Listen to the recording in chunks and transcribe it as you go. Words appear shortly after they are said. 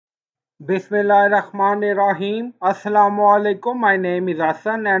Bismillahirrahmanirrahim. Assalamu alaikum. My name is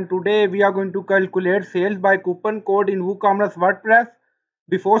Hassan and today we are going to calculate sales by coupon code in WooCommerce WordPress.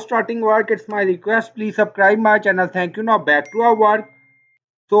 Before starting work, it's my request, please subscribe my channel. Thank you. Now back to our work.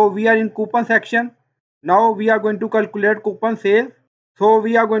 So we are in coupon section. Now we are going to calculate coupon sales. So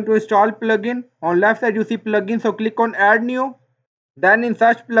we are going to install plugin. On left side you see plugin. So click on add new. Then in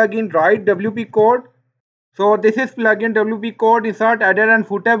search plugin write WP code. So this is plugin WP code, insert header and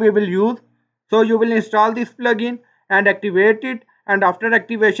footer we will use. So you will install this plugin and activate it, and after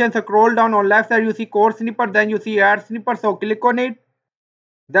activation scroll down on left side you see code snippet, then you see add snippet, so click on it.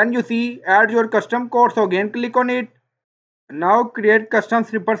 Then you see add your custom code, so again click on it. Now create custom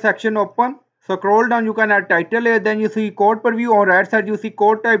snippet section open. Scroll down, you can add title here, then you see code preview. On right side you see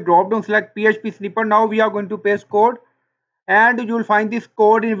code type, drop down select PHP snippet. Now we are going to paste code and you will find this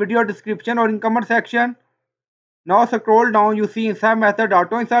code in video description or in comment section. Now scroll down, you see insert method,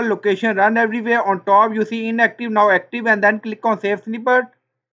 auto insert, location, run everywhere. On top you see inactive, now active, and then click on save snippet.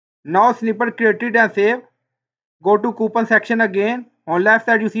 Now snippet created and save. Go to coupon section again. On left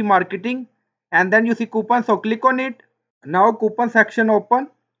side you see marketing and then you see coupon, so click on it. Now coupon section open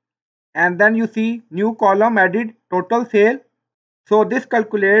and then you see new column added, total sale. So this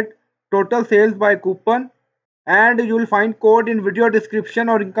calculate total sales by coupon and you will find code in video description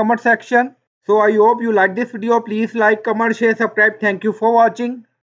or in comment section. So I hope you like this video. Please like, comment, share, subscribe. Thank you for watching.